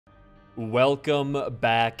Welcome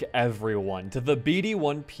back, everyone, to the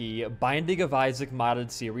BD1P Binding of Isaac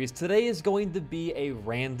modded series. Today is going to be a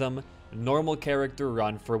random normal character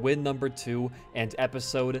run for win number 2 and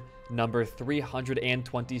episode number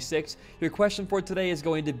 326. Your question for today is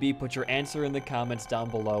going to be, put your answer in the comments down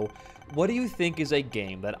below. What do you think is a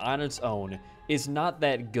game that on its own is not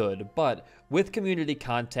that good, but with community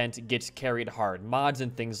content gets carried hard, mods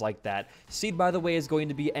and things like that? Seed, by the way, is going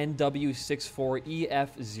to be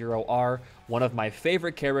NW64EF0R, one of my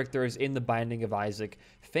favorite characters in the Binding of Isaac.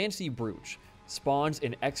 Fancy Brooch spawns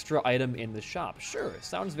an extra item in the shop. Sure,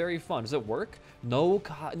 sounds very fun. Does it work? No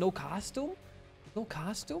costume? No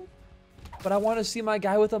costume? But I want to see my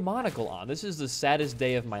guy with a monocle on. This is the saddest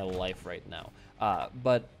day of my life right now.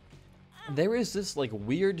 But there is this like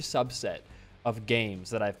weird subset of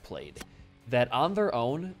games that I've played that on their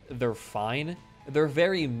own, they're fine. They're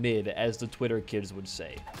very mid, as the Twitter kids would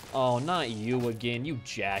say. Oh, not you again, you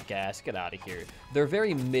jackass, get out of here. They're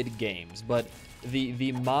very mid games, but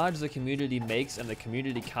the mods the community makes and the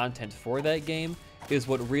community content for that game is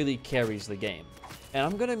what really carries the game. And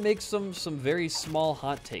I'm gonna make some very small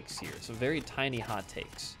hot takes here, some very tiny hot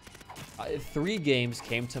takes. 3 games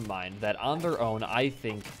came to mind that on their own, I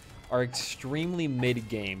think, are extremely mid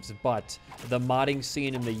games, but the modding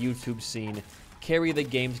scene and the YouTube scene carry the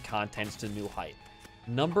game's contents to new height.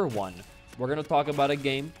 Number 1, we're gonna talk about a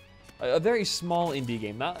game, a very small indie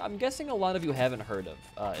game. Now, I'm guessing a lot of you haven't heard of.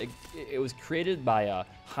 It was created by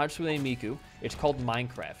Hatsune Miku. It's called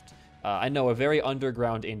Minecraft. I know, a very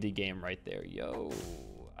underground indie game right there. Yo,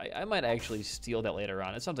 I might actually steal that later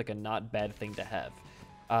on. It sounds like a not bad thing to have.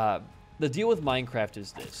 The deal with Minecraft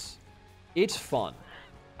is this: it's fun.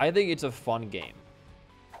 I think it's a fun game.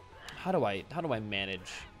 How do I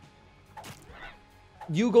manage?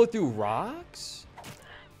 You go through rocks?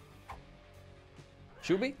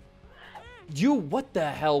 Shoot me? What the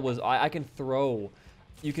hell was I can throw.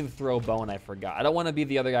 You can throw bone, I forgot. I don't want to be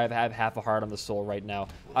the other guy that have half a heart on the soul right now.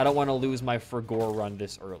 I don't want to lose my Fergor run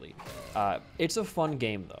this early. It's a fun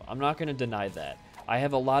game though. I'm not going to deny that. I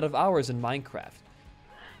have a lot of hours in Minecraft.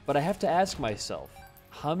 But I have to ask myself,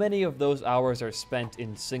 how many of those hours are spent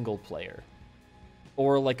in single player?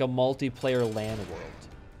 Or like a multiplayer LAN world?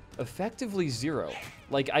 Effectively 0.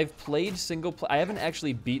 Like, I've played single player. I haven't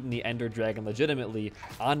actually beaten the Ender Dragon legitimately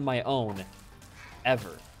on my own,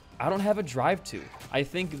 ever. I don't have a drive to. I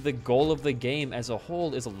think the goal of the game as a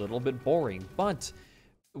whole is a little bit boring, but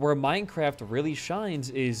where Minecraft really shines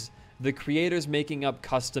is the creators making up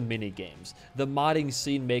custom mini-games, the modding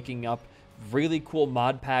scene making up really cool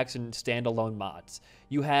mod packs and standalone mods.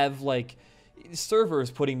 You have like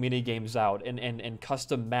servers putting mini games out and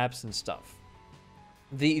custom maps and stuff.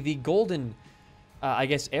 The golden I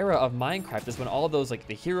guess era of Minecraft is when all of those, like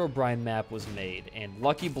the Herobrine map was made and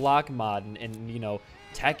Lucky Block mod and you know,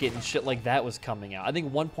 Tekkit and shit like that was coming out. I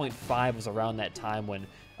think 1.5 was around that time when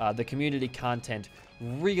the community content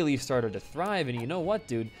really started to thrive. And you know what,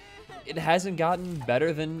 dude, it hasn't gotten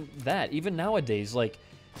better than that. Even nowadays, like,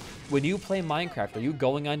 when you play Minecraft, are you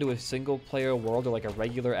going onto a single player world or like a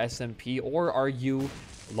regular SMP, or are you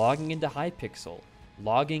logging into Hypixel,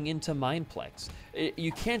 logging into Mineplex?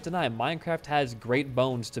 You can't deny Minecraft has great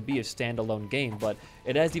bones to be a standalone game, but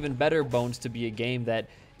it has even better bones to be a game that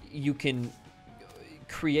you can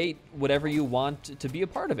create whatever you want to be a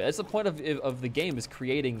part of it. That's the point of the game, is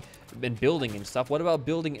creating and building and stuff. What about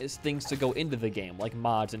building things to go into the game, like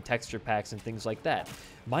mods and texture packs and things like that?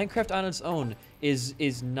 Minecraft on its own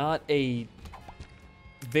is not a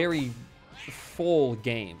very full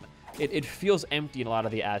game. It feels empty in a lot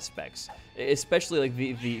of the aspects, especially like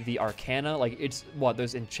the arcana. Like, it's what,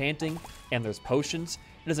 there's enchanting and there's potions.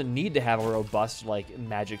 It doesn't need to have a robust like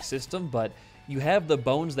magic system, but you have the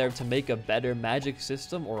bones there to make a better magic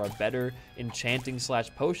system or a better enchanting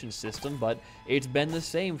 / potion system. But it's been the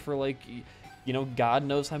same for like, you know, God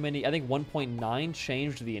knows how many. I think 1.9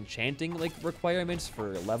 changed the enchanting like requirements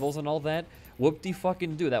for levels and all that.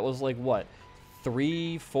 Whoop-de-fucking-do. That was like what,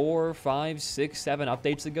 3, 4, 5, 6, 7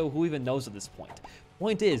 updates ago? Who even knows at this point?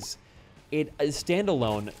 Point is, it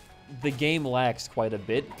standalone, the game lacks quite a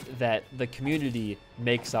bit that the community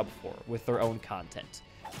makes up for with their own content.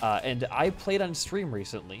 And I played on stream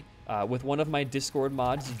recently with one of my Discord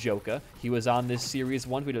mods, Joka. He was on this series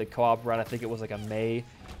once. We did a co-op run. I think it was like a May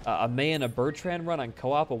and a Bertrand run on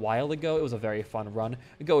co-op a while ago. It was a very fun run.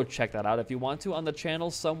 Go check that out if you want to on the channel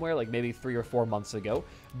somewhere, like maybe 3 or 4 months ago.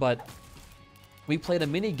 But we played a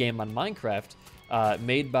mini game on Minecraft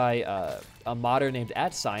made by a modder named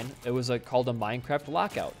 @sign. It was called a Minecraft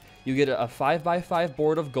Lockout. You get a 5x5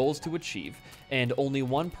 board of goals to achieve, and only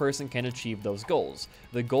one person can achieve those goals.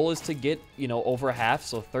 The goal is to get, you know, over half,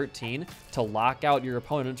 so 13, to lock out your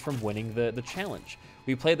opponents from winning the challenge.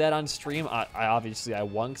 We played that on stream. I obviously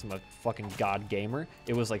won because I'm a fucking god gamer.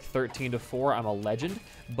 It was like 13-4. I'm a legend,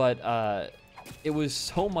 but it was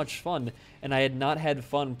so much fun, and I had not had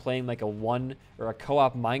fun playing like a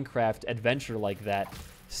co-op Minecraft adventure like that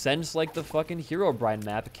since like the fucking Herobrine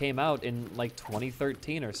map came out in like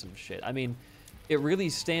 2013 or some shit. I mean, it really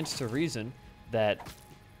stands to reason that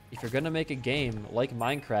if you're gonna make a game like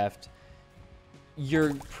Minecraft,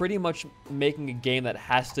 you're pretty much making a game that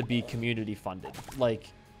has to be community funded. Like,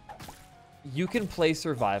 you can play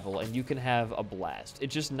survival and you can have a blast.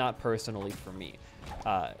 It's just not personally for me.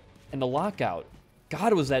 And the Lockout,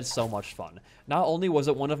 God, was that so much fun. Not only was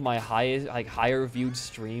it one of my higher viewed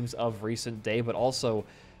streams of recent day, but also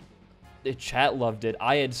the chat loved it.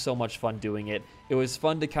 I had so much fun doing it. It was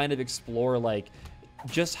fun to kind of explore, like,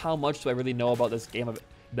 just how much do I really know about this game.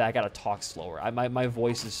 I gotta talk slower. My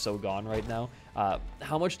voice is so gone right now.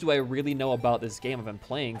 How much do I really know about this game I've been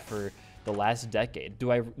playing for the last decade?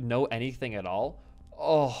 Do I know anything at all?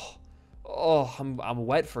 Oh, I'm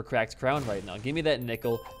wet for Cracked Crown right now. Give me that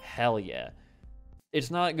nickel. Hell yeah.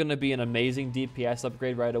 It's not going to be an amazing DPS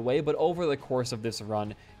upgrade right away, but over the course of this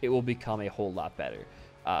run, it will become a whole lot better.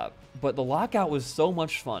 But the Lockout was so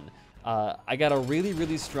much fun. I got a really,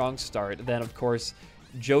 really strong start. Then, of course,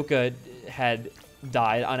 Joka had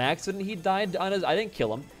died on accident. He died on his... I didn't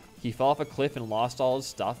kill him. He fell off a cliff and lost all his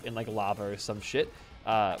stuff in, like, lava or some shit,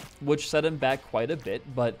 which set him back quite a bit.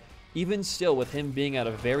 But even still, with him being at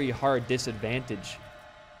a very hard disadvantage,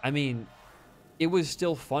 I mean, it was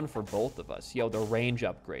still fun for both of us. Yo, the range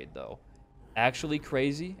upgrade, though. Actually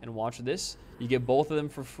crazy. And watch this. You get both of them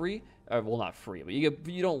for free. Well, not free, but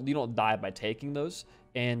you don't die by taking those.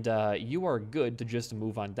 And you are good to just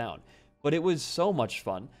move on down. But it was so much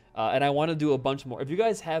fun. And I want to do a bunch more. If you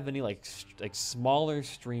guys have any like smaller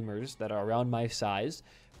streamers that are around my size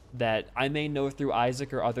that I may know through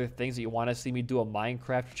Isaac or other things that you want to see me do a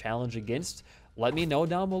Minecraft challenge against, let me know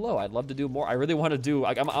down below. I'd love to do more. I really want to do...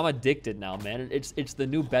 I'm addicted now, man. It's the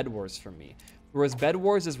new Bed Wars for me. Whereas Bed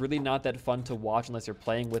Wars is really not that fun to watch unless you're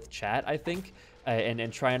playing with chat, I think,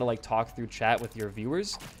 and trying to like talk through chat with your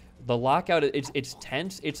viewers. The Lockout, it's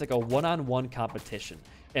tense. It's like a one-on-one competition,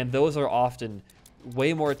 and those are often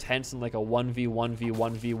way more tense than like a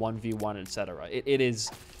 1v1v1v1v1, etc. It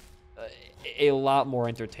is a lot more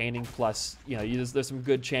entertaining. Plus, you know, there's some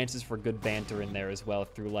good chances for good banter in there as well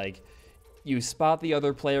through like you spot the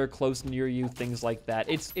other player close near you, things like that.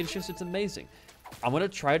 It's amazing. I'm gonna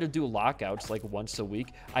try to do lockouts like once a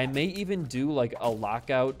week. I may even do like a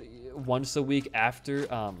lockout once a week after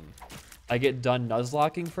I get done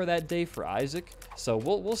nuzlocking for that day for Isaac. So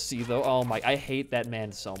we'll see though. Oh my, I hate that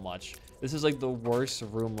man so much. This is like the worst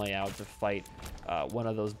room layout to fight one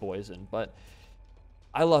of those boys in, but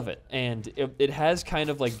I love it. And it has kind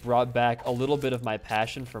of like brought back a little bit of my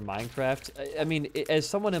passion for Minecraft. I mean, as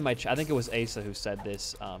someone in my chat, I think it was Asa who said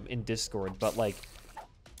this in Discord, but like,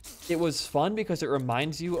 it was fun because it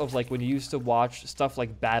reminds you of like when you used to watch stuff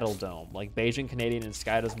like Battle Dome, like Bajan Canadian and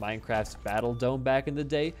Skydo's Minecraft's Battle Dome back in the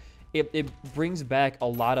day. It brings back a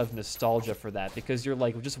lot of nostalgia for that because you're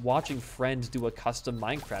like just watching friends do a custom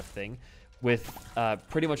Minecraft thing with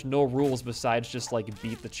pretty much no rules besides just like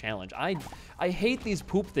beat the challenge. I hate these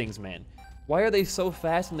poop things, man. Why are they so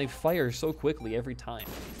fast and they fire so quickly every time?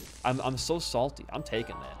 I'm so salty. I'm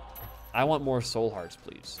taking that. I want more soul hearts,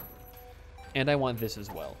 please. And I want this as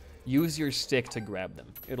well. Use your stick to grab them.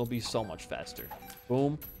 It'll be so much faster.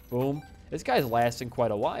 Boom, boom. This guy's lasting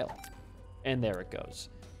quite a while. And there it goes.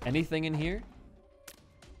 Anything in here?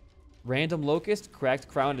 Random Locust. Cracked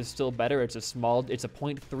Crown is still better. It's a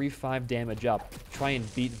 0.35 damage up. Try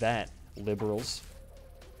and beat that, liberals.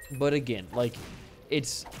 But again, like,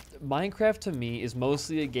 Minecraft to me is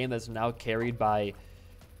mostly a game that's now carried by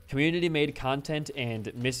community-made content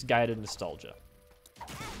and misguided nostalgia.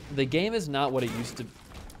 The game is not what it used to...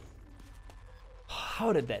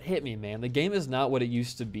 How did that hit me, man? The game is not what it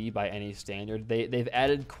used to be by any standard. They've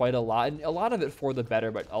added quite a lot, and a lot of it for the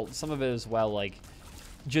better, but some of it as well, like,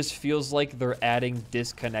 just feels like they're adding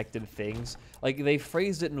disconnected things. Like, they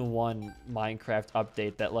phrased it in one Minecraft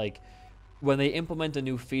update that, like, when they implement a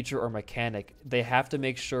new feature or mechanic, they have to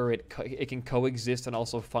make sure it can coexist and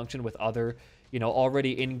also function with other, you know,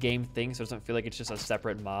 already in-game things, so it doesn't feel like it's just a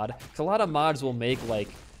separate mod. Because a lot of mods will make, like,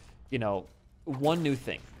 you know, one new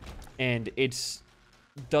thing, and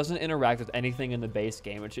doesn't interact with anything in the base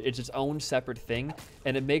game. It's its own separate thing,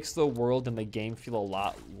 and it makes the world and the game feel a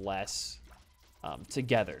lot less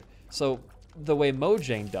together. So the way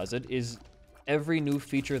Mojang does it is every new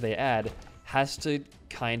feature they add has to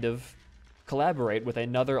kind of collaborate with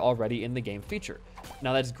another already in the game feature.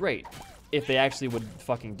 Now that's great if they actually would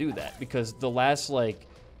fucking do that, because the last like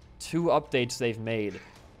 2 updates they've made,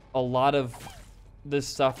 a lot of the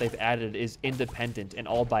stuff they've added is independent and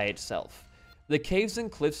all by itself. The Caves and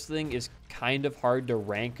Cliffs thing is kind of hard to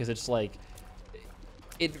rank because it's like,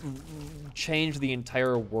 it changed the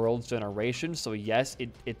entire world's generation, so yes,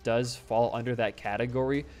 it does fall under that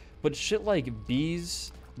category, but shit like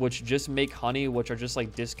bees, which just make honey, which are just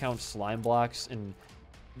like discount slime blocks, and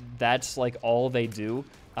that's like all they do,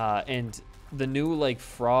 and the new like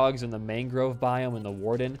frogs and the mangrove biome and the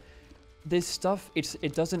warden, this stuff,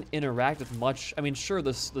 it doesn't interact with much. I mean, sure,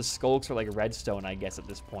 the skulks are like redstone, I guess, at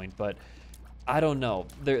this point, but I don't know.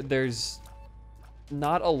 There's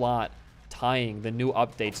not a lot tying the new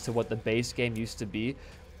updates to what the base game used to be.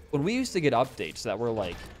 When we used to get updates that were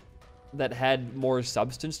like, that had more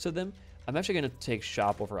substance to them, I'm actually going to take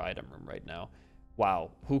shop over item room right now.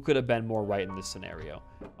 Wow, who could have been more right in this scenario?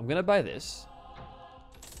 I'm going to buy this.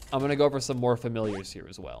 I'm going to go for some more familiars here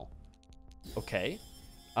as well. Okay.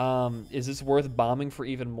 Is this worth bombing for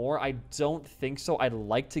even more? I don't think so. I'd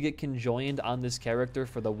like to get conjoined on this character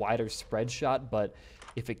for the wider spread shot, but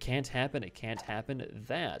if it can't happen, it can't happen.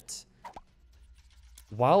 That,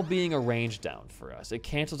 while being a range down for us, it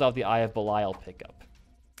cancels out the Eye of Belial pickup.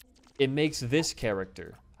 It makes this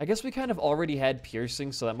character, I guess we kind of already had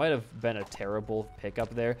piercing, so that might have been a terrible pickup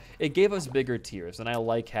there. It gave us bigger tiers, and I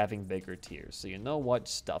like having bigger tiers, so you know what?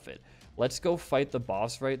 Stuff it. Let's go fight the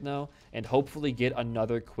boss right now and hopefully get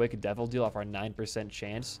another quick devil deal off our 9%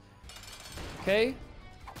 chance. Okay?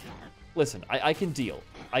 Listen, I can deal.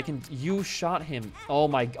 You shot him. Oh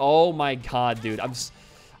my god, dude.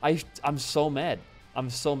 I'm so mad. I'm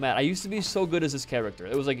so mad. I used to be so good as this character.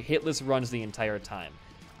 It was like hitless runs the entire time.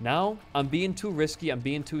 Now, I'm being too risky. I'm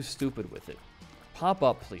being too stupid with it. Pop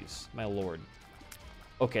up, please, my lord.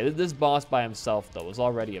 Okay, this boss by himself, though, is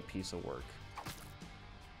already a piece of work.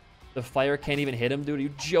 The fire can't even hit him, dude. Are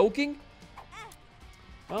you joking?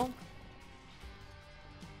 Well.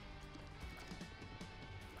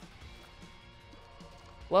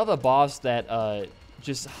 We'll have a boss that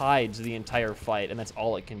just hides the entire fight, and that's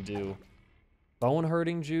all it can do. Bone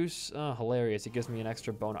hurting juice? Oh, hilarious. It gives me an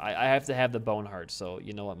extra bone. I have to have the bone heart, so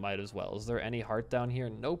you know what, might as well. Is there any heart down here?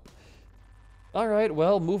 Nope. All right,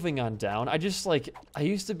 well, moving on down. I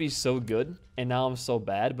used to be so good, and now I'm so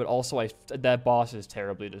bad, but also that boss is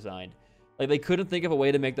terribly designed. Like, they couldn't think of a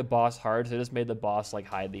way to make the boss hard, so they just made the boss, like,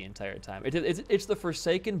 hide the entire time. It's the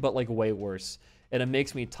Forsaken, but, like, way worse, and it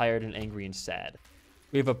makes me tired and angry and sad.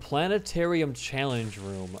 We have a planetarium challenge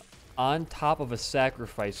room on top of a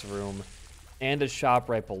sacrifice room and a shop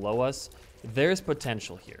right below us. There's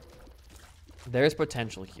potential here. There's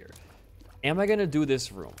potential here. Am I going to do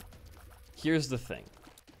this room? Here's the thing.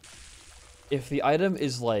 If the item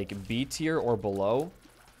is like B tier or below,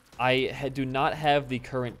 I do not have the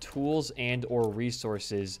current tools and or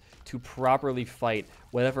resources to properly fight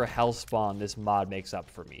whatever hell spawn this mod makes up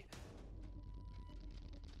for me.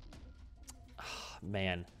 Oh,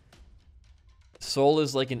 man. Soul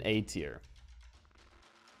is like an A tier,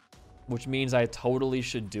 which means I totally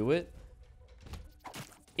should do it.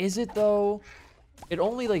 Is it though? It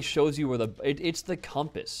only like shows you where it's the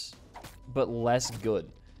compass, but less good.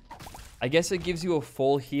 I guess it gives you a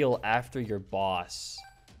full heal after your boss,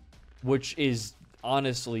 which is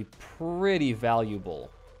honestly pretty valuable.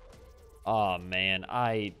 Oh man,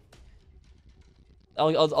 I'll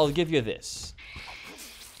give you this.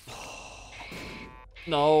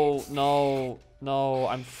 No, no, no,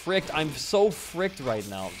 I'm fricked. I'm so fricked right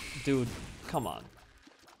now. Dude, come on.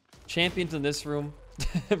 Champions in this room?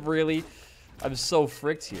 Really? I'm so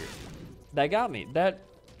fricked here. That got me. That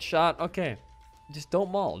shot, okay. Just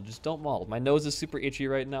don't maul. Just don't maul. My nose is super itchy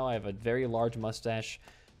right now. I have a very large mustache.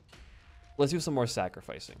 Let's do some more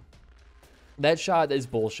sacrificing. That shot is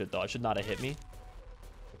bullshit, though. It should not have hit me.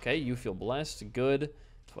 Okay, you feel blessed. Good.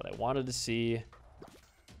 That's what I wanted to see.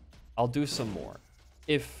 I'll do some more.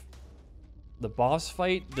 If the boss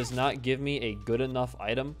fight does not give me a good enough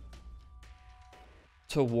item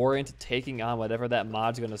to warrant taking on whatever that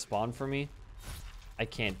mod's going to spawn for me, I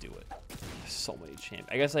can't do it. So many champions.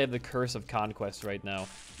 I guess I have the Curse of Conquest right now,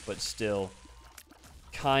 but still,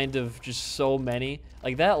 kind of just so many.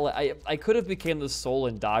 Like that, I could have became the soul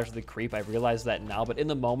and dodged the creep. I realize that now, but in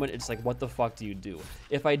the moment, it's like, what the fuck do you do?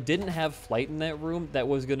 If I didn't have flight in that room, that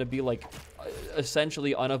was going to be like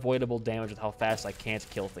essentially unavoidable damage with how fast I can't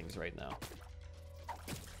kill things right now.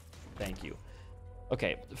 Thank you.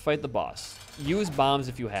 Okay, fight the boss. Use bombs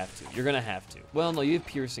if you have to. You're going to have to. Well, no, you have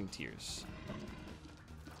piercing tears.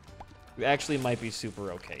 You actually might be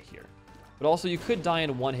super okay here. But also, you could die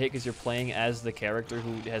in one hit because you're playing as the character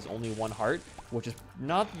who has only one heart, which is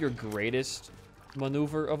not your greatest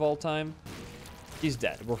maneuver of all time. He's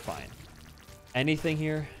dead. We're fine. Anything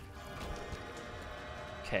here?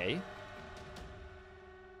 Okay.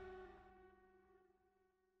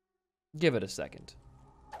 Give it a second.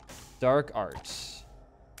 Dark arts.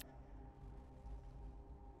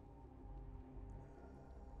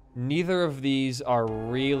 Neither of these are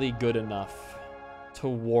really good enough to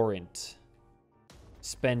warrant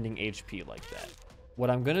spending HP like that. What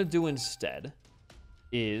I'm gonna do instead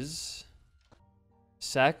is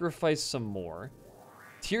sacrifice some more.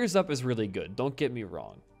 Tears Up is really good, don't get me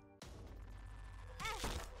wrong.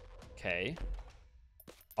 Okay.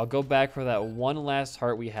 I'll go back for that one last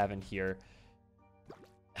heart we have in here.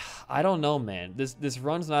 I don't know, man. This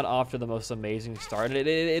run's not off to the most amazing start. It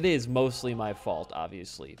is mostly my fault,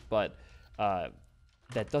 obviously, but that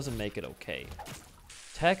doesn't make it okay.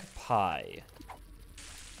 Tech Pie.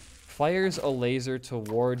 Fires a laser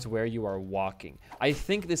towards where you are walking. I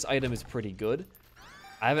think this item is pretty good.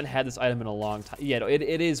 I haven't had this item in a long time. Yeah, no, it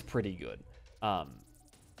is pretty good.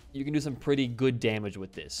 You can do some pretty good damage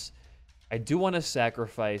with this. I do want to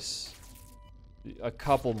sacrifice a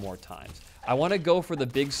couple more times. I want to go for the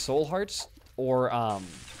big soul hearts or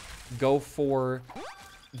go for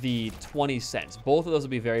the 20 cents. Both of those will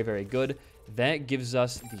be very, very good. That gives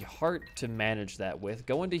us the heart to manage that with.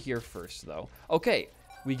 Go into here first, though. Okay,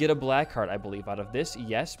 we get a black heart, I believe, out of this.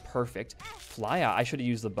 Yes, perfect. Fly out. I should have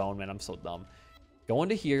used the bone, man. I'm so dumb. Go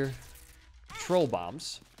into here. Troll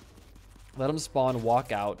bombs. Let them spawn.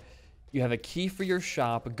 Walk out. You have a key for your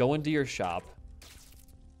shop. Go into your shop.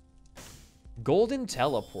 Golden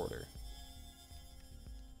Teleporter.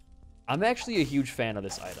 I'm actually a huge fan of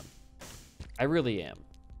this item. I really am.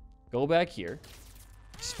 Go back here.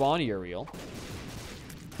 Spawn Uriel.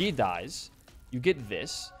 He dies. You get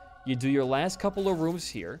this. You do your last couple of rooms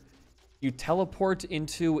here. You teleport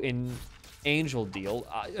into an angel deal.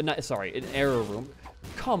 An error room.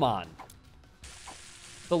 Come on.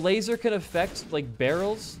 The laser can affect, like,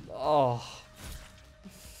 barrels? Oh.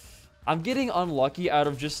 I'm getting unlucky out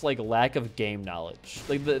of just, like, lack of game knowledge.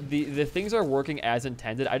 Like, the things are working as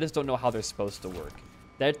intended. I just don't know how they're supposed to work.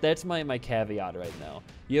 That's my caveat right now.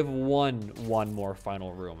 You have one more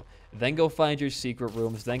final room. Then go find your secret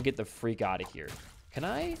rooms. Then get the freak out of here. Can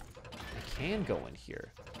I? I can go in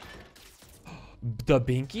here. The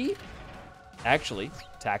Binky? Actually,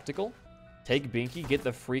 tactical. Take Binky, get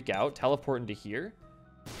the freak out, teleport into here.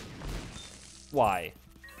 Why?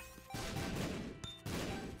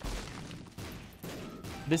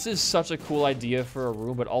 This is such a cool idea for a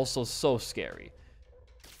room, but also so scary.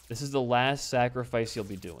 This is the last sacrifice you'll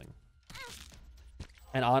be doing.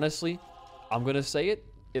 And honestly, I'm gonna say it,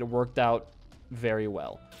 it worked out very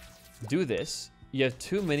well. Do this. You have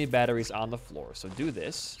 2 mini batteries on the floor, so do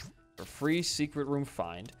this. For free secret room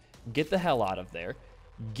find. Get the hell out of there.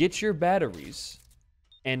 Get your batteries.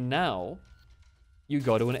 And now, you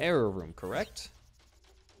go to an error room, correct?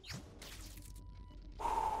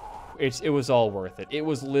 It was all worth it. It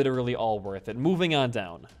was literally all worth it. Moving on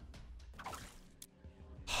down.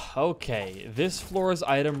 Okay, this floor's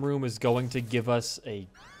item room is going to give us a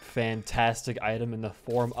fantastic item in the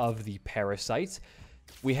form of the parasite.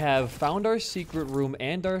 We have found our secret room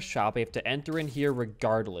and our shop. We have to enter in here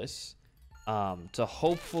regardless to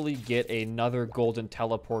hopefully get another golden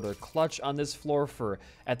teleporter clutch on this floor for,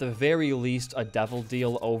 at the very least, a devil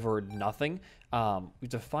deal over nothing. We have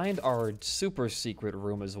to find our super secret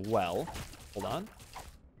room as well. Hold on.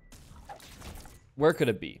 Where could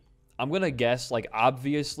it be? I'm going to guess, like,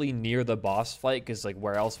 obviously near the boss fight, because, like,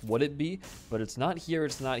 where else would it be? But it's not here,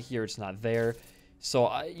 it's not here, it's not there.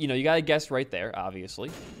 So, you know, you got to guess right there,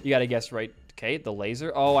 obviously. You got to guess right, okay, the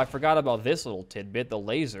laser. Oh, I forgot about this little tidbit. The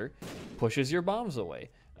laser pushes your bombs away.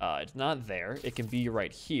 It's not there. It can be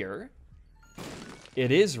right here.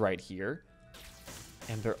 It is right here.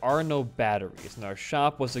 And there are no batteries. And our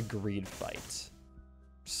shop was a greed fight.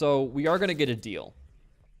 So, we are going to get a deal.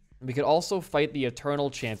 We could also fight the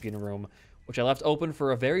Eternal Champion room, which I left open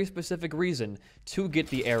for a very specific reason, to get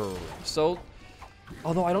the error room. So,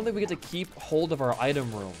 although I don't think we get to keep hold of our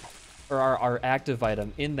item room, or our active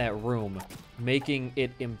item in that room, making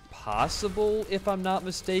it impossible, if I'm not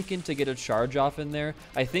mistaken, to get a charge off in there.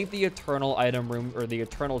 I think the Eternal item room, or the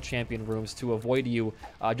Eternal Champion rooms, to avoid you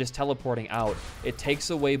just teleporting out, it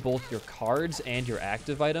takes away both your cards and your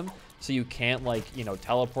active item. So you can't, like, you know,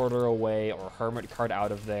 teleporter away or hermit card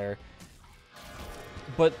out of there.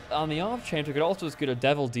 But on the off chance, we could also just get a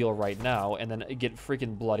devil deal right now and then get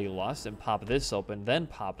freaking bloody lust and pop this open, then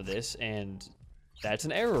pop this, and that's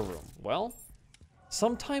an error room. Well,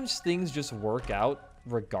 sometimes things just work out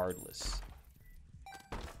regardless.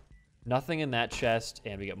 Nothing in that chest,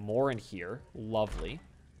 and we get more in here. Lovely.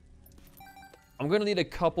 I'm going to need a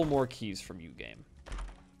couple more keys from you, game.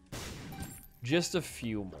 Just a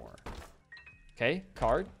few more. Okay,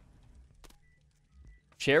 card.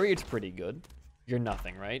 Chariot's pretty good. You're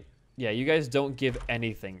nothing, right? Yeah, you guys don't give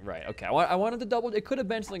anything right. Okay, I wanted to double... It could have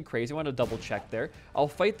been something crazy. I wanted to double check there. I'll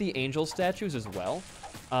fight the angel statues as well.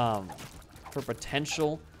 For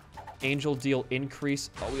potential angel deal increase.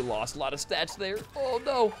 Oh, we lost a lot of stats there. Oh,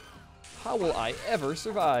 no. How will I ever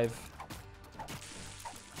survive?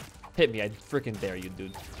 Hit me. I freaking dare you,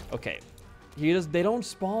 dude. Okay. They don't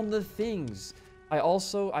spawn the things.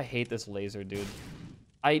 I hate this laser, dude.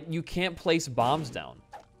 You can't place bombs down.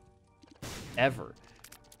 Ever.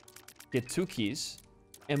 Get 2 keys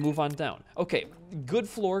and move on down. Okay, good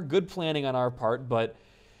floor, good planning on our part, but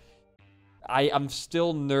I'm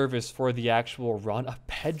still nervous for the actual run. A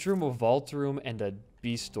bedroom, a vault room, and a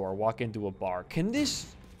beast door. Walk into a bar. Can this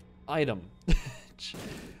item...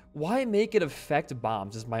 Why make it affect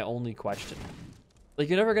bombs is my only question. Like,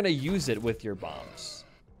 you're never going to use it with your bombs.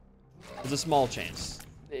 There's a small chance.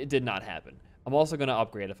 It did not happen. I'm also going to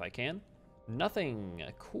upgrade if I can. Nothing.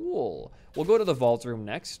 Cool. We'll go to the vault room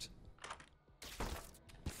next.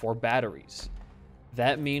 4 batteries.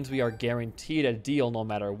 That means we are guaranteed a deal no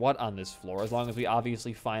matter what on this floor, as long as we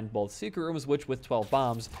obviously find both secret rooms, which with 12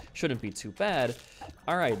 bombs shouldn't be too bad.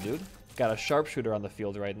 All right, dude. Got a sharpshooter on the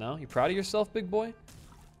field right now. You proud of yourself, big boy?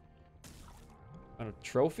 On a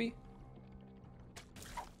trophy?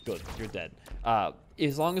 Good, you're dead.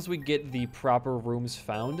 As long as we get the proper rooms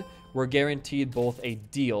found, we're guaranteed both a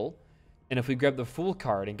deal, and if we grab the full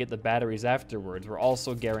card and get the batteries afterwards, we're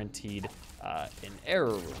also guaranteed an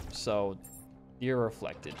error room. So, you're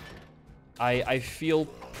reflected. I feel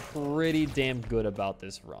pretty damn good about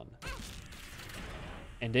this run.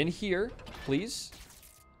 And in here, please.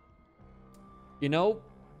 You know,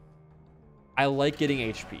 I like getting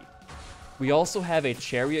HP. We also have a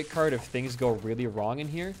chariot card if things go really wrong in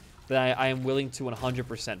here that I am willing to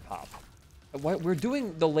 100% pop. What we're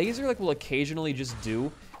doing, the laser like will occasionally just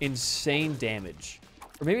do insane damage.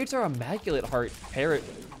 Or maybe it's our Immaculate Heart Can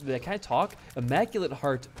I talk? Immaculate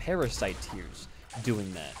Heart Parasite Tears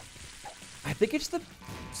doing that. I think it's the...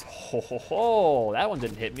 Oh, that one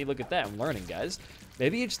didn't hit me. Look at that. I'm learning, guys.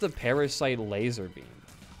 Maybe it's the Parasite Laser Beam.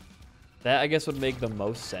 That, I guess, would make the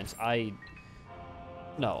most sense.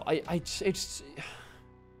 It's...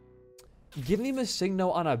 Give me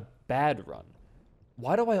Masigno on a bad run.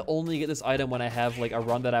 Why do I only get this item when I have, like, a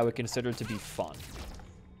run that I would consider to be fun?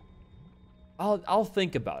 I'll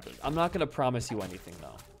think about it. I'm not going to promise you anything,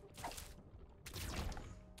 though.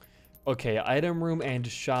 Okay, item room and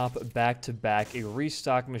shop back to back. A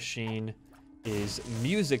restock machine is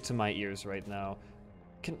music to my ears right now.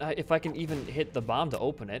 If I can even hit the bomb to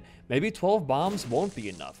open it. Maybe 12 bombs won't be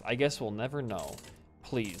enough. I guess we'll never know.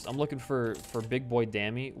 Please, I'm looking for Big Boy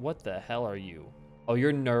Dammy. What the hell are you? Oh,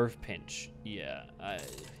 you're Nerve Pinch. Yeah,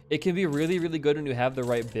 it can be really, really good when you have the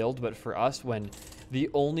right build, but for us, when the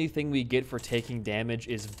only thing we get for taking damage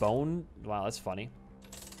is bone... Wow, that's funny.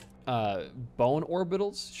 Bone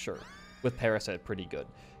orbitals? Sure. With Parasite, pretty good.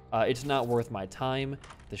 It's not worth my time.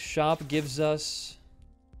 The shop gives us...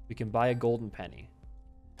 We can buy a golden penny.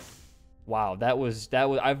 Wow, that was...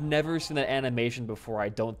 I've never seen that animation before, I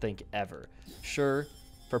don't think, ever. Sure,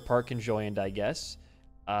 for Park Conjoined, I guess.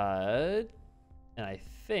 And I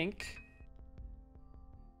think...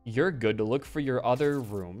 You're good to look for your other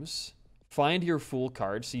rooms. Find your Fool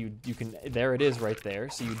card, so you can... There it is right there,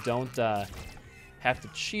 so you don't have to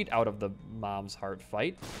cheat out of the Mom's Heart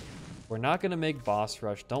fight. We're not going to make Boss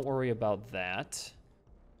Rush. Don't worry about that.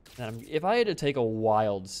 And if I had to take a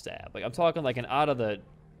wild stab, like I'm talking like an out of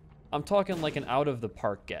the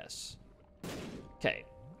park guess. Okay,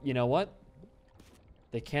 you know what?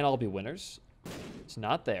 They can't all be winners. It's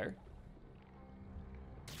not there.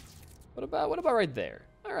 What about right there?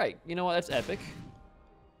 All right, you know what? That's epic.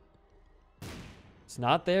 It's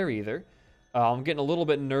not there either. I'm getting a little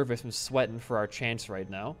bit nervous and sweating for our chance right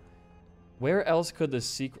now. Where else could the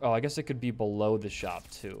secret... Oh, I guess it could be below the shop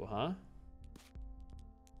too, huh?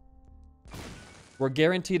 We're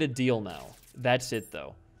guaranteed a deal now. That's it,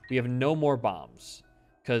 though. We have no more bombs,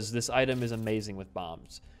 because this item is amazing with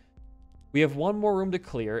bombs. We have one more room to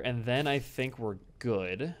clear, and then I think we're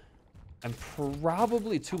good. I'm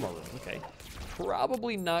probably... 2 more rooms, okay.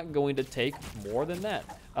 Probably not going to take more than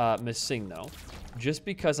that. Masigno. Just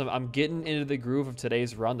because I'm getting into the groove of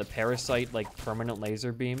today's run, the Parasite, like, permanent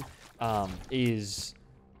laser beam is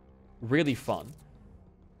really fun.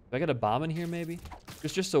 Do I got a bomb in here, maybe?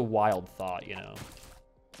 It's just a wild thought, you know.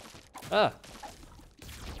 Ah.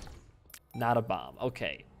 Not a bomb.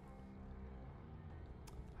 Okay.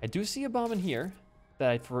 I do see a bomb in here that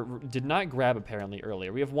I did not grab apparently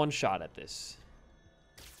earlier. We have one shot at this.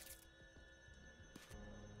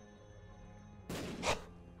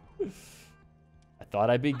 I thought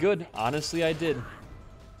I'd be good. Honestly, I did.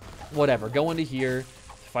 Whatever. Go into here.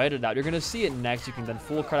 Fight it out. You're going to see it next. You can then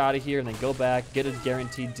full card out of here and then go back. Get a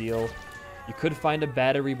guaranteed deal. You could find a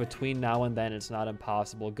battery between now and then. It's not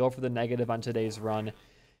impossible. Go for the negative on today's run.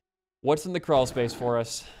 What's in the crawl space for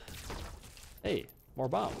us? Hey, more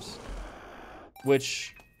bombs.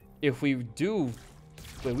 Which, if we do...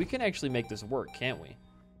 Wait, we can actually make this work, can't we?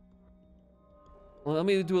 Well, let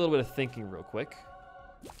me do a little bit of thinking real quick.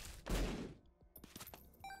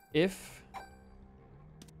 If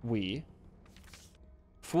we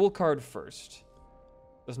full card first,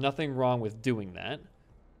 there's nothing wrong with doing that.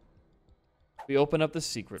 We open up the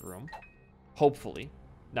secret room, hopefully.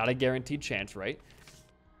 Not a guaranteed chance, right?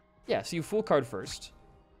 Yeah, so you full card first.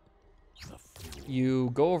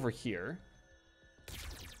 You go over here.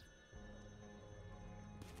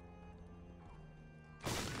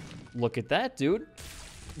 Look at that, dude.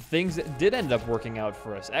 Things that did end up working out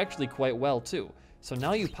for us, actually quite well, too. So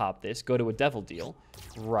now you pop this, go to a devil deal,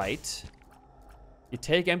 right. You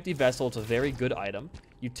take empty vessel, it's a very good item.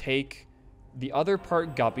 You take the other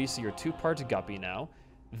part guppy, so you're 2 parts guppy now.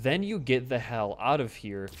 Then you get the hell out of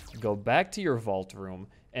here, go back to your vault room,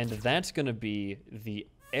 and that's gonna be the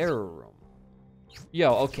error room.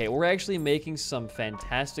 Yo, okay, we're actually making some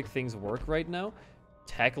fantastic things work right now.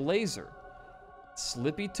 Tech laser.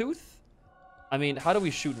 Slippy tooth? I mean, how do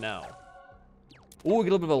we shoot now? Ooh, we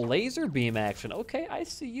get a little bit of a laser beam action. Okay, I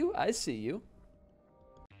see you, I see you.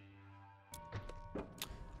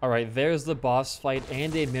 All right, there's the boss fight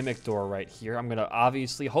and a mimic door right here. I'm gonna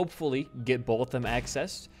obviously, hopefully, get both of them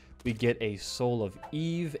accessed. We get a Soul of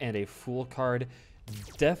Eve and a Fool card.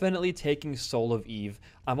 Definitely taking Soul of Eve.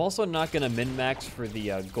 I'm also not gonna min-max for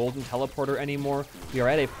the golden teleporter anymore. We are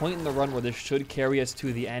at a point in the run where this should carry us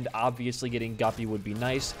to the end. Obviously, getting guppy would be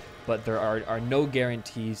nice, but there are no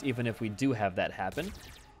guarantees, even if we do have that happen.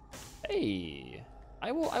 Hey,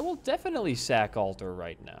 I will definitely sack altar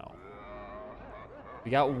right now. We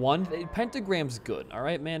got one. Pentagram's good, all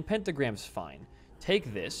right, man. Pentagram's fine.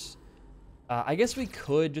 Take this. I guess we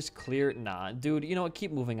could just clear. Nah, dude, you know what?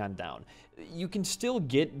 Keep moving on down. You can still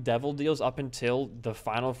get devil deals up until the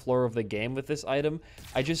final floor of the game with this item.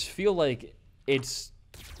 I just feel like it's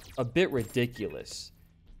a bit ridiculous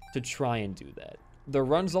to try and do that. The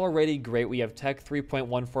run's already great. We have Tech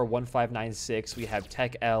 3.141596. We have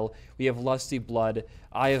Tech L. We have Lusty Blood.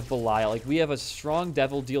 Eye of Belial. Like, we have a strong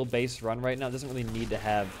devil deal based run right now. It doesn't really need to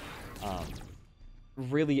have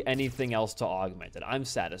really anything else to augment it. I'm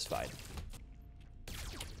satisfied.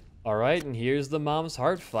 All right, and here's the Mom's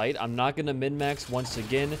Heart fight. I'm not going to min-max once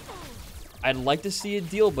again. I'd like to see a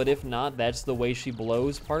deal, but if not, that's the way she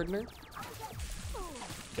blows, partner.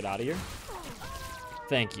 Get out of here.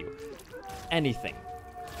 Thank you. Anything.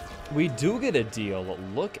 We do get a deal.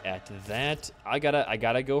 Look at that. I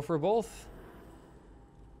gotta go for both.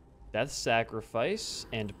 Death Sacrifice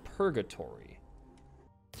and Purgatory.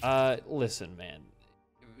 Listen, man.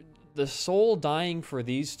 The soul dying for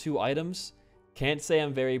these 2 items, can't say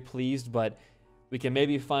I'm very pleased, but we can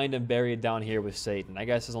maybe find him buried down here with Satan. I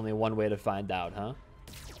guess there's only one way to find out, huh?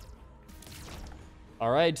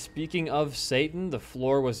 All right, speaking of Satan, the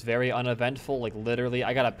floor was very uneventful. Like, literally,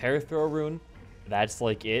 I got a pair throw rune. That's,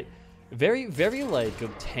 like, it. Very, very, like, a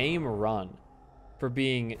tame run for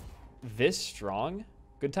being this strong.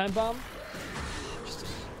 Good time bomb? Just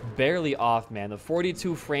barely off, man. The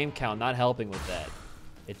 42 frame count not helping with that.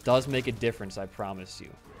 It does make a difference, I promise you.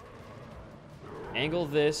 Angle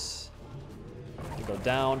this. To go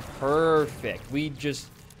down. Perfect. We just,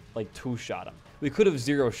 like, 2-shot him. We could have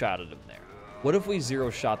 0-shotted him there. What if we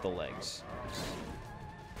 0-shot the legs?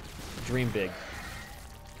 Dream big.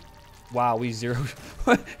 Wow, we 0.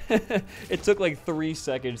 It took like 3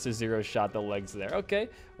 seconds to 0-shot the legs there. Okay,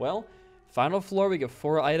 well, final floor, we get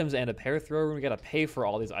 4 items and a pair throw room. We gotta pay for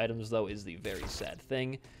all these items, though, is the very sad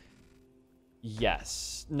thing.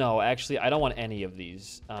 Yes. No, actually, I don't want any of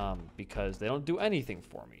these because they don't do anything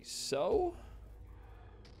for me. So,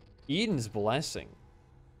 Eden's Blessing.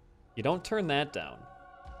 You don't turn that down.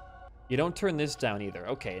 You don't turn this down either.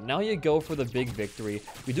 Okay, now you go for the big victory.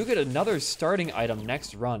 We do get another starting item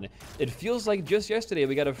next run. It feels like just yesterday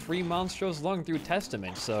we got a free Monstrous Lung through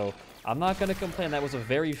Testament, so I'm not going to complain. That was a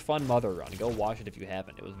very fun Mother run. Go watch it if you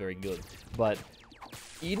haven't. It was very good. But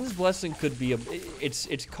Eden's Blessing could be a...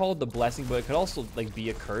 It's called the Blessing, but it could also like be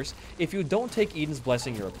a curse. If you don't take Eden's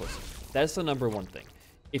Blessing, you're a pussy. That's the #1 thing.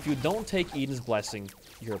 If you don't take Eden's Blessing,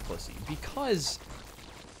 you're a pussy. Because...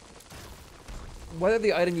 whether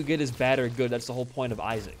the item you get is bad or good, that's the whole point of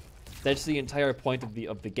Isaac. That's the entire point of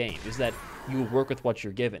the game, is that you work with what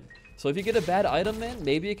you're given. So if you get a bad item, man,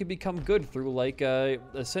 maybe it could become good through like a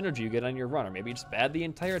synergy you get on your run, or maybe it's bad the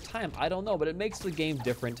entire time. I don't know, but it makes the game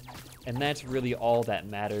different, and that's really all that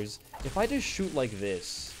matters. If I just shoot like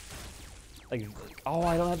this, like, oh,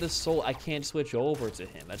 I don't have the soul, I can't switch over to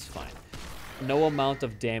him, that's fine. No amount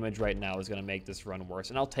of damage right now is gonna make this run worse,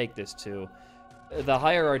 and I'll take this too. The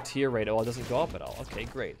higher our tier rate, oh, it doesn't go up at all. Okay,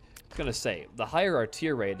 great. I was gonna say, the higher our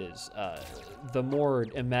tier rate is, the more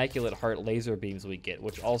Immaculate Heart laser beams we get,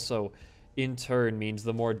 which also, in turn, means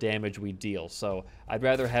the more damage we deal. So, I'd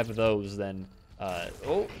rather have those than,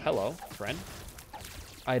 oh, hello, friend.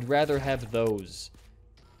 I'd rather have those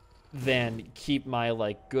than keep my,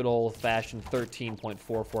 like, good old-fashioned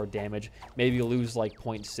 13.44 damage. Maybe lose, like,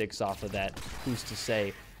 0.6 off of that, who's to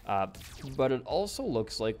say. But it also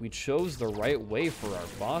looks like we chose the right way for our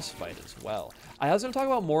boss fight as well. I was going to talk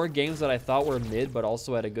about more games that I thought were mid, but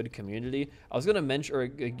also had a good community. I was going to mention, or,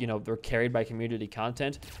 you know, they're carried by community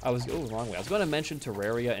content. Wrong way. I was going to mention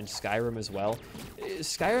Terraria and Skyrim as well.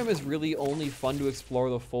 Skyrim is really only fun to explore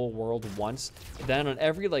the full world once. Then on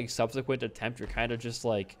every, like, subsequent attempt, you're kind of just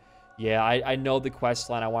like, yeah, I know the quest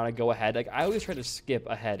line, I want to go ahead. Like, I always try to skip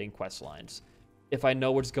ahead in quest lines if I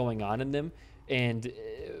know what's going on in them. And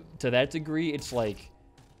to that degree, it's like,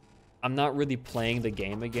 I'm not really playing the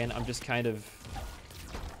game again. I'm just kind of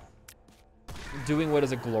doing what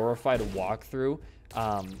is a glorified walkthrough.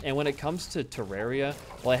 And when it comes to Terraria,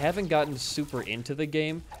 well, I haven't gotten super into the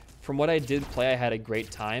game. From what I did play, I had a great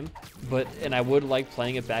time. And I would like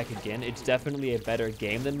playing it back again. It's definitely a better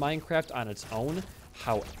game than Minecraft on its own.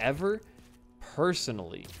 However,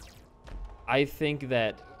 personally, I think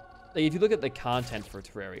that if you look at the content for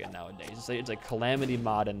Terraria nowadays, it's a Calamity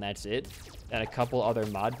mod and that's it, and a couple other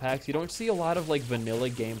mod packs. You don't see a lot of like vanilla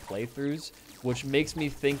game playthroughs, which makes me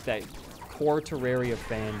think that core Terraria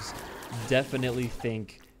fans definitely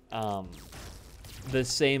think the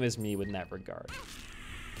same as me in that regard.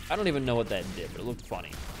 I don't even know what that did, but it looked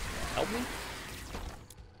funny. Help me?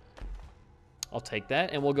 I'll take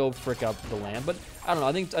that, and we'll go frick up the land. But I don't know.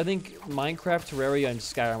 I think Minecraft, Terraria, and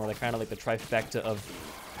Skyrim are kind of like the trifecta of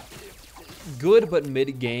good but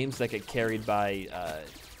mid games that get carried by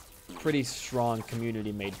pretty strong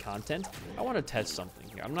community-made content. I want to test something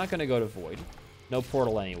here. I'm not going to go to Void. No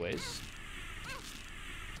portal anyways.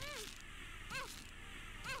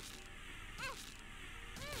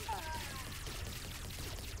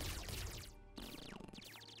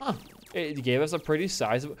 Huh. It gave us a pretty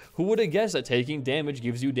sizable... Who would have guessed that taking damage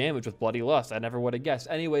gives you damage with Bloody Lust? I never would have guessed.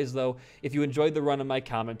 Anyways, though, if you enjoyed the run of my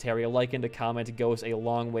commentary, a like and a comment goes a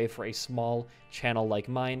long way for a small channel like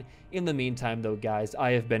mine. In the meantime, though, guys,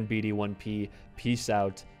 I have been BD1P. Peace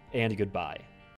out, and goodbye.